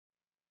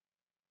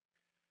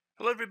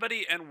Hello,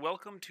 everybody, and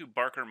welcome to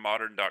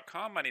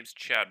BarkerModern.com. My name's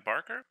Chad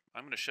Barker.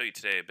 I'm going to show you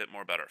today a bit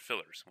more about our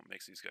fillers, what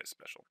makes these guys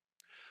special.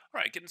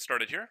 All right, getting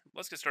started here.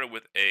 Let's get started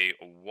with a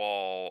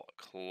wall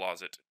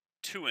closet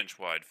 2-inch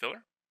wide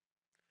filler.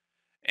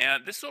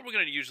 And this is what we're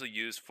going to usually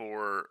use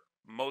for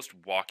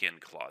most walk-in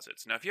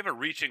closets. Now, if you have a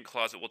reach-in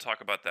closet, we'll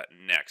talk about that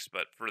next.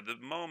 But for the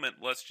moment,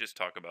 let's just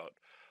talk about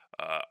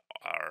uh,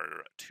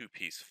 our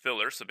two-piece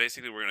filler. So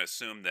basically, we're going to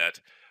assume that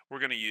we're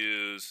going to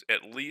use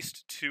at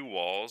least two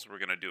walls. We're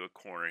going to do a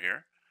corner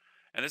here.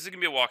 And this is going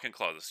to be a walk-in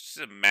closet.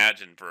 So just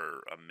imagine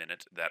for a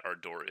minute that our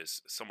door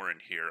is somewhere in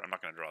here. I'm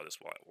not going to draw this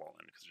wall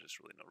in because there's just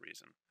really no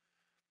reason.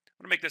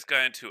 I'm going to make this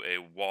guy into a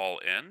wall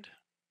end.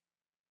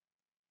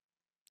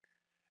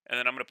 And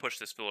then I'm going to push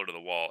this filler to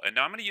the wall. And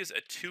now I'm going to use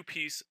a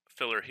two-piece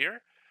filler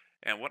here.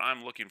 And what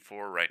I'm looking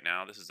for right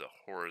now, this is a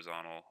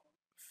horizontal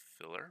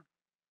filler.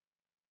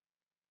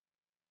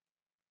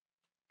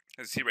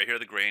 As you see right here,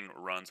 the grain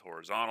runs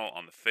horizontal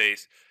on the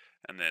face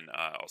and then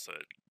also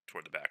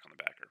toward the back on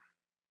the backer.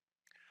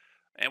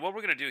 And what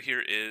we're going to do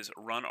here is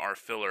run our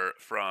filler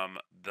from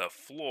the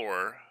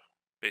floor,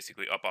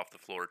 basically up off the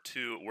floor,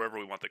 to wherever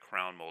we want the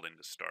crown molding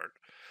to start.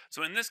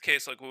 So in this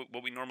case, like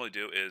what we normally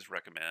do is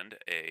recommend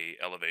a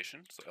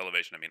elevation. So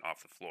elevation, I mean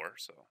off the floor,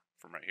 so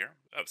from right here,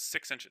 of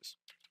 6 inches.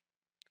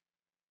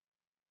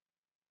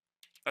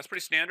 That's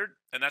pretty standard,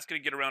 and that's going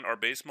to get around our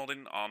base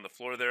molding on the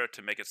floor there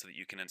to make it so that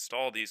you can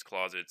install these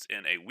closets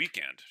in a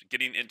weekend.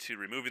 Getting into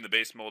removing the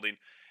base molding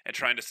and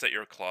trying to set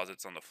your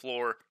closets on the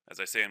floor, as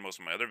I say in most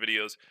of my other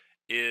videos,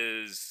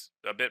 is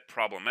a bit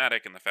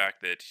problematic in the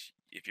fact that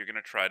if you're going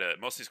to try to,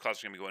 most of these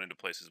closets are going to be going into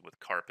places with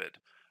carpet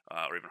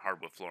or even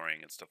hardwood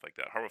flooring and stuff like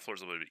that. Hardwood floor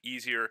is a little bit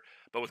easier,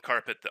 but with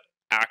carpet, the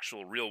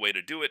actual real way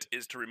to do it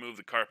is to remove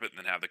the carpet and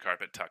then have the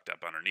carpet tucked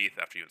up underneath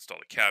after you install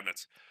the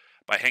cabinets.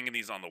 By hanging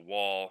these on the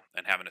wall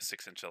and having a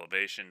 6-inch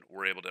elevation,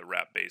 we're able to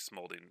wrap base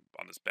molding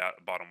on this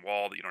bottom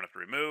wall that you don't have to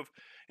remove,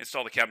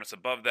 install the cabinets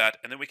above that,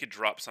 and then we could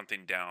drop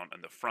something down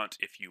in the front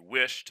if you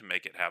wish to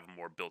make it have a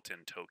more built-in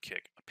toe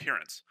kick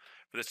appearance.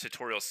 For this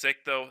tutorial's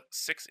sake, though,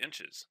 6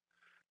 inches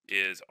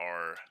is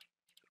our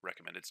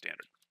recommended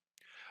standard.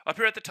 Up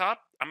here at the top,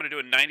 I'm going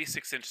to do a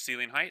 96-inch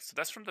ceiling height. So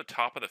that's from the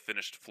top of the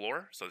finished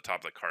floor, so the top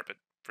of the carpet,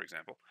 for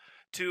example,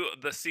 to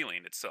the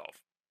ceiling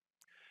itself.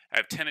 I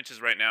have 10 inches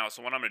right now,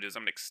 so what I'm going to do is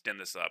I'm going to extend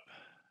this up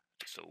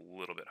just a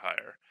little bit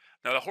higher.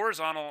 Now the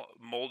horizontal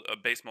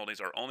base moldings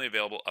are only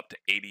available up to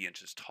 80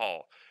 inches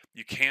tall.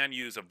 You can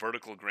use a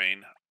vertical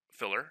grain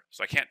filler,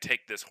 so I can't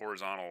take this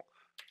horizontal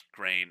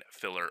grain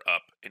filler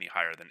up any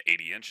higher than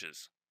 80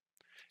 inches.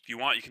 If you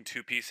want, you can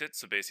two-piece it,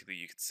 so basically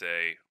you could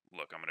say,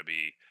 look, I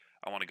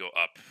want to go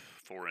up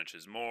 4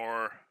 inches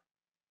more.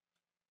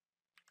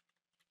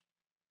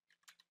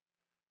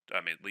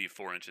 Leave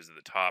 4 inches at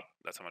the top.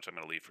 That's how much I'm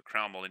going to leave for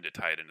crown molding to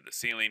tie it into the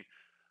ceiling.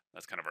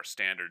 That's kind of our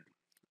standard.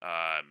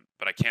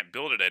 But I can't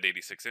build it at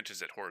 86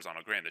 inches at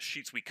horizontal grain. The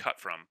sheets we cut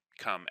from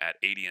come at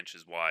 80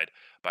 inches wide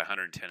by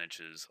 110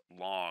 inches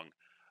long,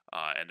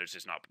 and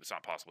it's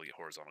not possible to get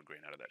horizontal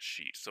grain out of that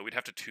sheet. So we'd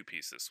have to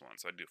two-piece this one.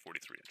 So I'd do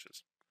 43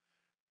 inches.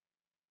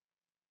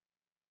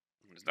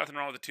 There's nothing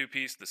wrong with the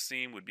two-piece. The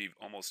seam would be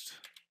almost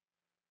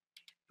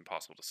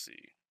impossible to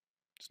see.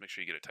 Just make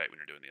sure you get it tight when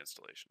you're doing the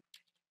installation.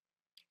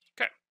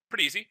 Okay,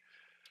 pretty easy.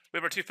 We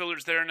have our two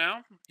fillers there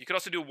now. You could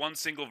also do one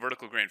single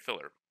vertical grain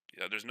filler.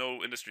 Yeah, there's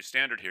no industry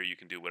standard here. You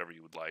can do whatever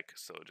you would like,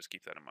 so just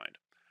keep that in mind.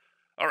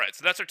 All right,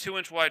 so that's our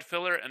 2-inch wide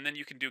filler, and then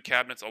you can do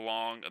cabinets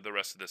along the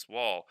rest of this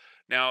wall.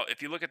 Now,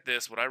 if you look at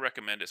this, what I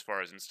recommend as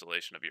far as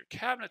installation of your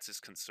cabinets is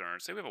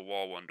concerned, say we have a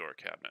wall one-door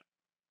cabinet.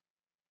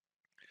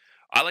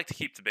 I like to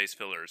keep the base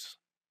fillers,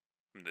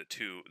 the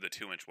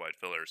 2-inch wide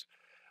fillers,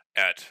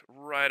 at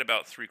right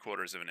about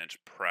 3/4 of an inch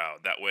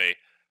proud. That way,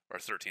 or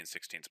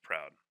 13/16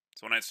 proud.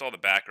 So when I install the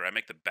backer, I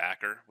make the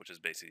backer, which is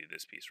basically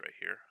this piece right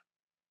here,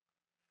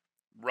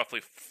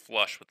 roughly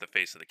flush with the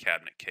face of the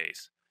cabinet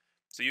case.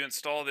 So you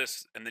install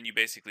this, and then you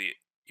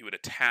would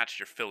attach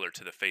your filler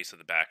to the face of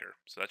the backer.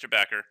 So that's your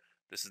backer.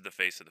 This is the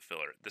face of the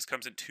filler. This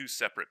comes in two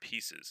separate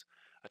pieces.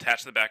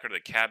 Attach the backer to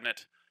the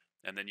cabinet,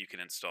 and then you can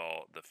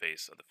install the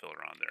face of the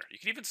filler on there. You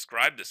can even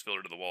scribe this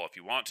filler to the wall if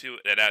you want to.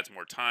 It adds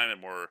more time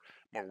and more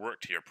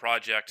work to your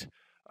project.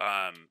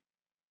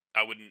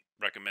 I wouldn't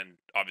recommend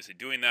obviously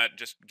doing that.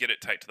 Just get it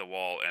tight to the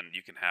wall, and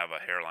you can have a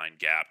hairline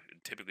gap.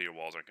 Typically, your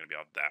walls aren't going to be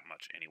out that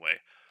much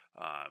anyway.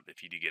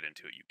 If you do get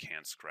into it, you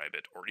can scribe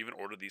it, or even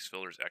order these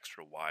fillers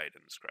extra wide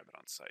and scribe it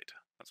on site.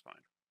 That's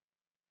fine.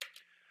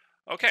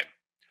 Okay,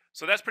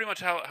 so that's pretty much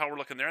how we're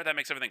looking there. That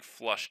makes everything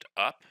flushed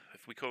up.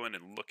 If we go in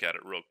and look at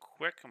it real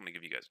quick, I'm going to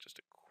give you guys just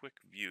a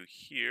quick view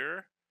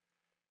here.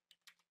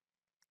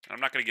 I'm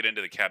not going to get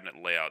into the cabinet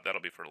layout. That'll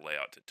be for a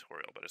layout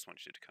tutorial, but I just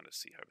want you to kind of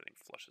see how everything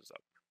flushes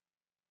up.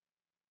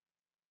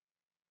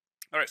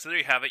 All right, so there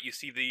you have it. You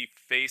see the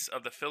face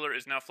of the filler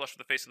is now flush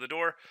with the face of the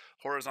door.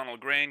 Horizontal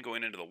grain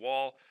going into the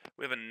wall.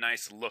 We have a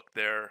nice look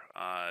there.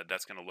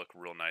 That's going to look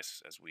real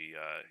nice as we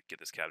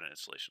get this cabinet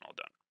installation all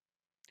done.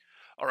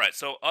 All right,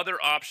 so other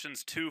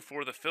options too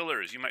for the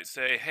fillers. You might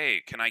say, hey,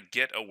 can I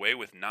get away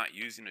with not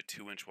using a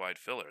 2-inch wide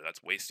filler?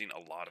 That's wasting a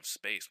lot of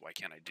space. Why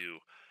can't I do,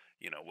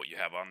 what you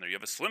have on there. You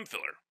have a slim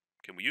filler.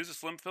 Can we use a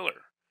slim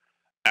filler?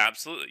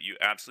 Absolutely. You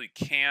absolutely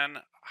can.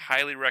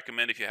 Highly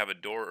recommend if you have a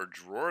door or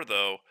drawer,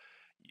 though,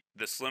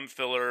 the slim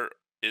filler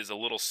is a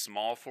little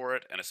small for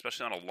it, and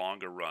especially on a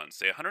longer run.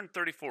 Say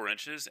 134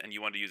 inches, and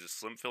you want to use a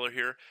slim filler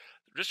here.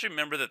 Just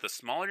remember that the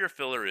smaller your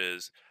filler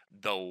is,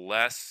 the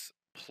less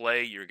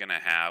play you're going to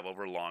have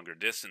over longer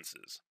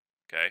distances.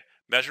 Okay,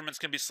 measurements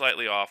can be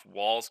slightly off.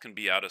 Walls can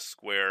be out of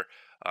square,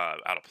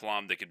 out of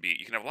plumb. They could be.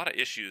 You can have a lot of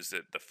issues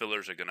that the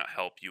fillers are going to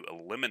help you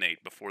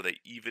eliminate before they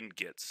even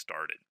get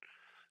started.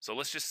 So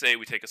let's just say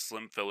we take a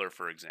slim filler,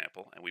 for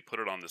example, and we put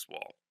it on this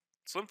wall.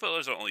 Slim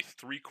fillers are only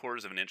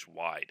 3/4 of an inch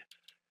wide.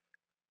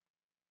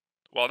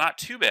 Well, not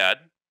too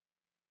bad.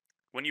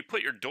 When you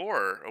put your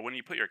door or when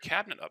you put your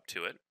cabinet up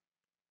to it,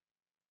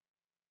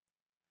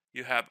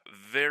 you have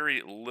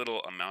very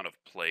little amount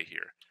of play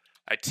here.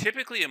 I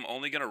typically am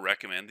only going to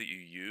recommend that you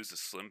use a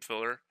slim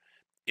filler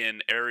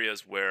in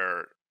areas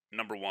where,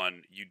 number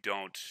one, you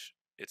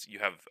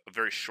have a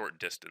very short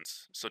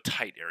distance, so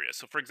tight areas.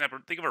 So for example,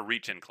 think of a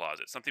reach-in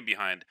closet, something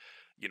behind,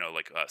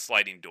 like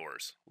sliding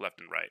doors left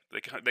and right.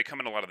 They come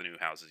in a lot of the new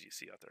houses you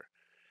see out there.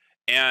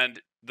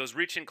 And those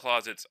reach-in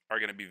closets are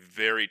going to be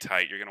very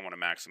tight. You're going to want to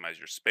maximize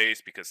your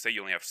space because say you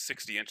only have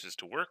 60 inches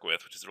to work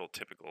with, which is a real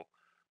typical,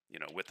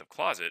 width of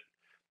closet.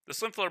 The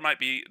slim filler might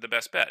be the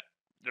best bet.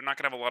 They're not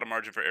going to have a lot of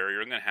margin for error.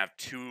 You're going to have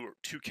two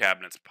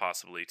cabinets,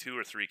 possibly 2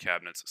 or 3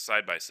 cabinets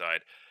side by side.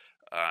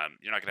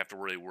 You're not going to have to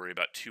really worry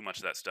about too much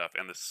of that stuff.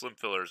 And the slim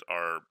fillers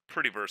are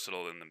pretty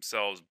versatile in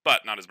themselves,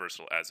 but not as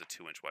versatile as a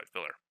 2-inch wide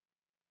filler.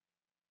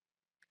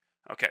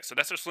 Okay, so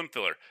that's our slim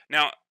filler.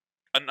 Now,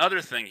 another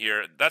thing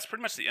here, that's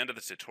pretty much the end of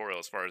the tutorial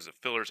as far as the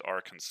fillers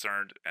are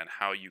concerned and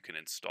how you can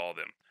install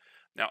them.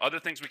 Now, other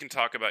things we can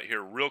talk about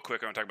here real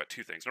quick, I'm going to talk about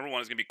 2 things. Number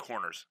one is going to be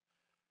corners.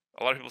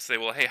 A lot of people say,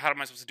 well, hey, how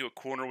am I supposed to do a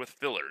corner with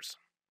fillers?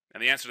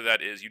 And the answer to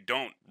that is you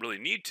don't really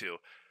need to.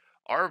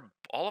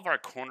 All of our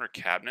corner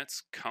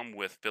cabinets come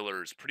with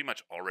fillers pretty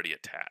much already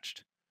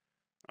attached.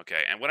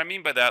 Okay, and what I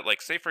mean by that,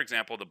 like say for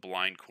example, the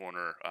blind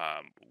corner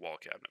wall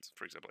cabinets,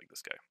 for example, like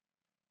this guy.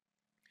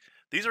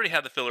 These already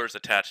have the fillers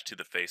attached to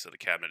the face of the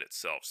cabinet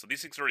itself, so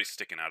these things are already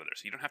sticking out of there,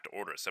 so you don't have to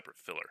order a separate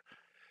filler.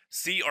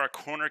 See our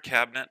corner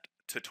cabinet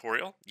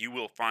tutorial. You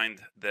will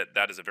find that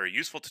that is a very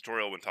useful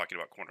tutorial when talking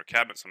about corner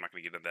cabinets, so I'm not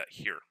going to get into that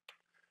here.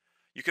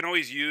 You can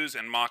always use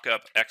and mock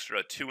up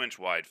extra 2-inch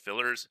wide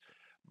fillers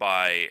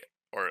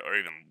or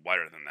even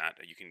wider than that.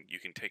 You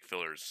can take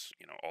fillers,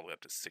 all the way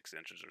up to 6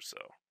 inches or so.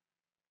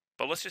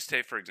 But let's just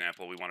say, for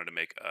example, we wanted to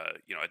make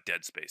a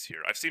dead space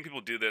here. I've seen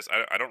people do this.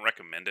 I don't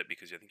recommend it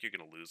because I think you're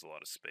going to lose a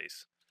lot of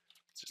space.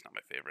 It's just not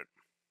my favorite.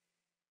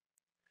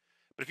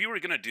 But if you were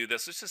going to do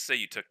this, let's just say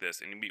you took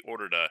this and we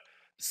ordered a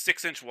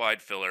 6-inch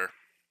wide filler.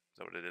 Is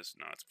that what it is?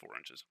 No, it's 4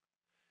 inches.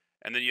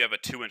 And then you have a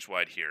 2-inch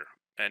wide here.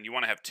 And you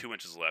want to have 2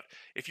 inches left.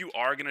 If you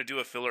are going to do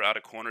a filler out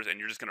of corners and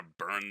you're just going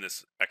to burn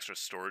this extra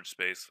storage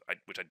space,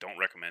 which I don't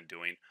recommend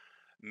doing,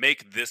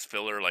 make this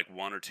filler like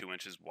 1 or 2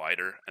 inches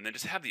wider, and then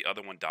just have the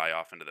other one die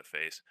off into the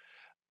face.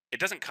 It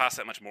doesn't cost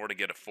that much more to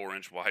get a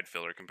 4-inch wide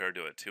filler compared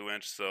to a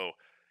 2-inch, so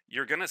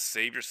you're going to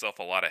save yourself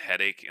a lot of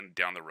headache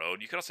down the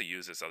road. You could also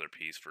use this other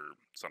piece for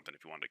something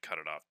if you wanted to cut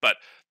it off. But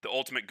the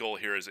ultimate goal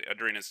here is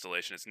during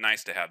installation, it's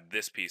nice to have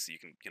this piece that you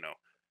can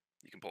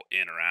pull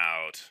in or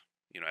out,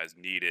 as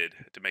needed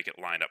to make it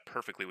line up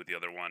perfectly with the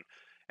other one,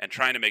 and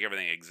trying to make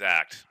everything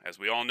exact. As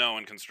we all know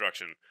in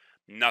construction,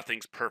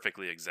 nothing's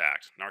perfectly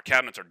exact. Now, our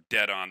cabinets are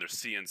dead on, they're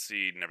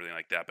CNC'd and everything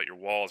like that, but your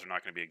walls are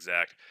not going to be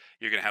exact.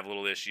 You're going to have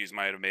little issues,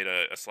 might have made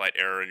a slight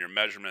error in your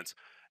measurements,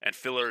 and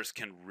fillers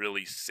can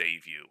really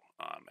save you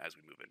as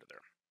we move into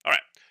there. All right,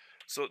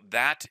 so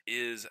that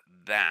is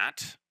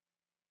that.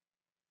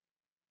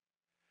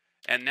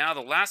 And now the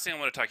last thing I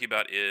want to talk to you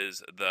about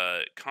is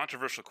the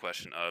controversial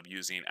question of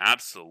using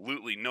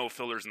absolutely no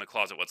fillers in the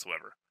closet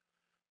whatsoever.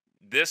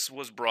 This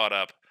was brought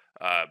up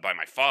by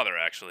my father,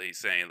 actually,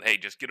 saying, hey,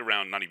 just get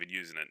around not even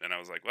using it. And I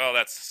was like, well,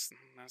 that's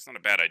not a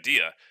bad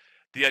idea.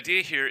 The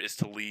idea here is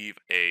to leave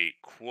a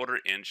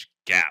 1/4-inch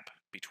gap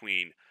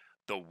between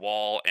the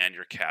wall and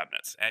your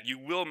cabinets. And you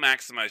will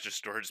maximize your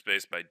storage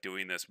space by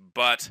doing this,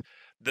 but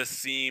the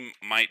seam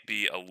might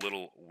be a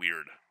little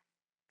weird.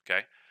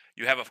 Okay?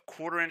 You have a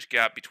 1/4-inch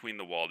gap between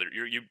the wall.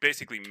 You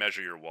basically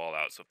measure your wall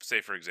out. So say,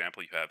 for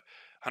example, you have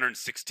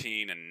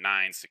 116 and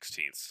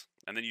 9/16,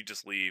 and then you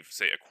just leave,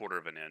 say, 1/4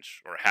 of an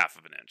inch or 1/2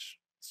 of an inch.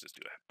 Let's just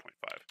do a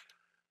 0.5.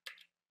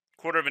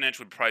 1/4 of an inch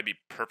would probably be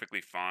perfectly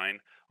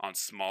fine on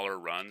smaller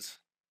runs.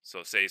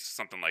 So say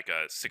something like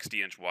a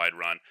 60-inch wide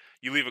run.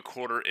 You leave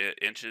 1/4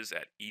 inches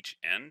at each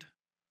end,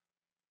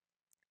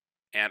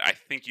 and I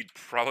think you'd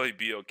probably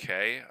be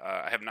okay.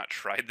 I have not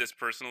tried this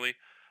personally,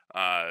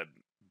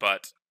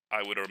 but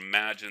I would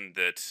imagine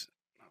that.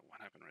 Oh, what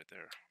happened right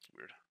there? It's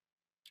weird.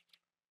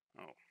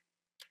 Oh.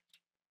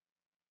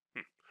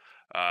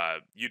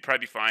 You'd probably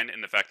be fine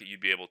in the fact that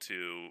you'd be able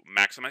to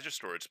maximize your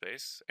storage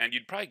space, and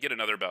you'd probably get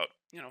another about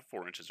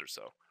 4 inches or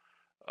so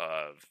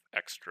of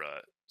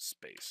extra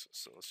space.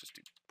 So let's just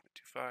do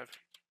 0.25.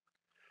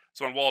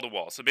 So on wall to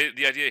wall. So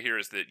the idea here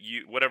is that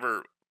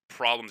whatever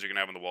problems you're going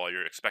to have on the wall,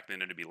 you're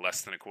expecting it to be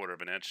less than 1/4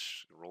 of an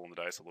inch, rolling the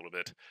dice a little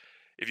bit.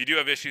 If you do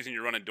have issues and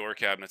you're running door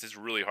cabinets, it's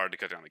really hard to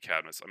cut down the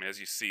cabinets. I mean, as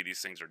you see,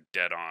 these things are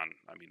dead on.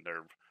 I mean,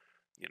 they're,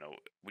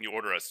 when you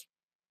order a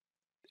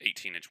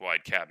 18-inch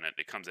wide cabinet,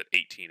 it comes at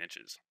 18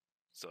 inches.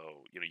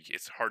 So,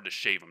 it's hard to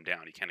shave them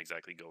down. You can't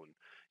exactly go and,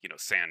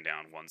 sand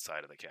down one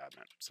side of the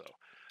cabinet. So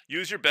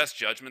use your best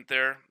judgment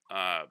there.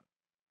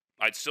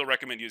 I'd still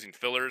recommend using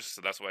fillers,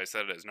 so that's why I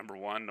said it as number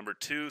 1. Number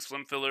 2,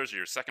 slim fillers are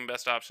your second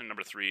best option.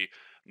 Number 3,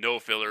 no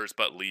fillers,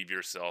 but leave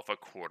yourself a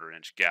 1/4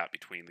 inch gap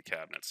between the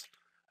cabinets.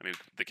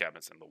 The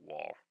cabinets and the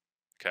wall.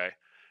 Okay?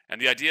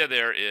 And the idea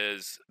there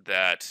is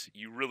that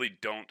you really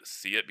don't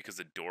see it because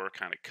the door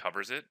kind of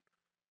covers it.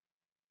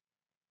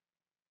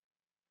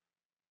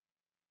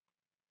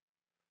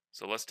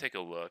 So let's take a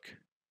look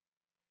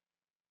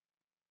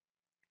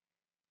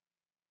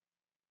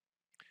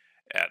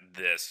at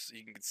this.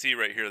 You can see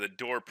right here, the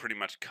door pretty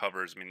much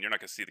covers. I mean, you're not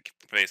going to see the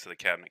face of the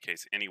cabinet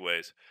case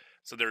anyways.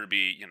 So there would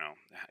be,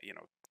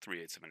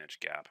 3/8 of an inch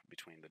gap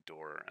between the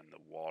door and the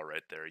wall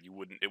right there. It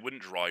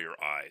wouldn't draw your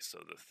eye. So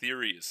the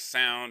theory is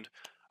sound.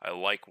 I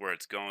like where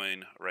it's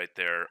going right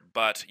there.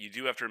 But you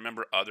do have to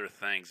remember other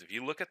things. If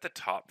you look at the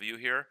top view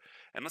here,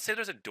 and let's say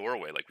there's a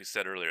doorway, like we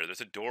said earlier,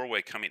 there's a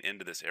doorway coming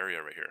into this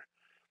area right here.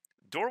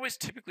 Doorways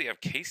typically have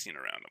casing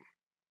around them,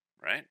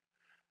 right?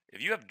 If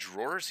you have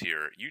drawers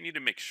here, you need to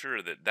make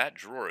sure that that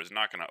drawer is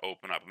not going to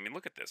open up. I mean,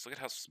 look at this. Look at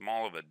how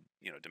small of a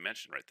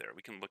dimension right there.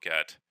 We can look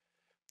at,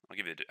 I'll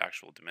give you the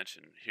actual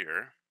dimension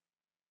here.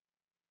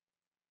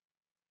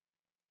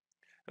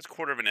 That's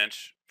 1/4 of an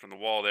inch from the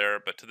wall there,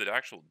 but to the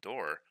actual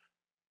door,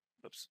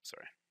 oops,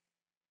 sorry,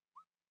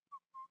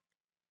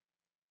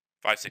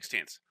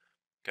 5/16.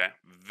 Okay,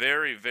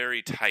 very,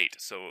 very tight.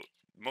 So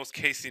most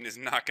casing is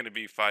not going to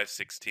be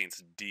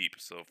 5/16 deep.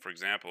 So for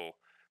example,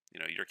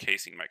 your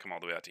casing might come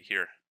all the way out to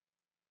here.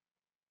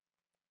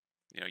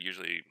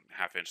 Usually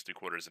 1/2 inch,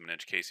 3/4 of an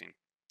inch casing.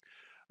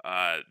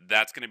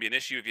 That's going to be an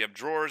issue if you have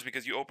drawers,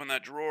 because you open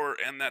that drawer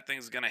and that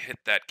thing's going to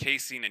hit that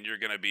casing and you're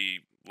going to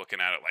be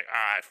looking at it like,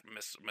 I've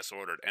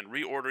misordered. And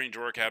reordering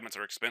drawer cabinets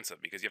are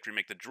expensive because you have to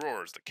remake the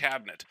drawers, the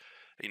cabinet.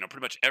 Pretty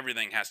much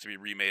everything has to be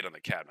remade on the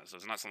cabinet. So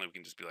it's not something we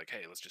can just be like,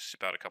 hey, let's just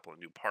ship out a couple of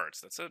new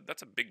parts. That's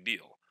a big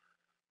deal.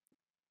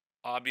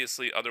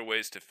 Obviously, other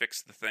ways to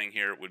fix the thing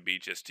here would be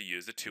just to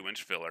use a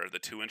 2-inch filler. The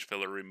 2-inch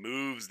filler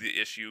removes the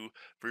issue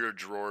for your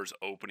drawers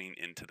opening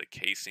into the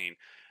casing,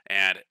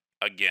 and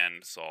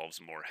again, solves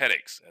more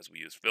headaches as we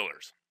use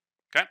fillers.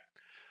 Okay?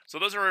 So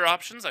those are our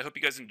options. I hope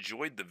you guys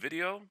enjoyed the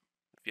video.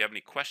 If you have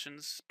any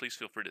questions, please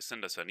feel free to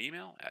send us an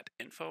email at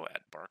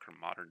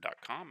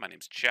info@barkermodern.com. My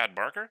name's Chad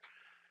Barker,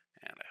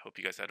 and I hope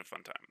you guys had a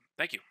fun time.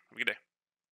 Thank you. Have a good day.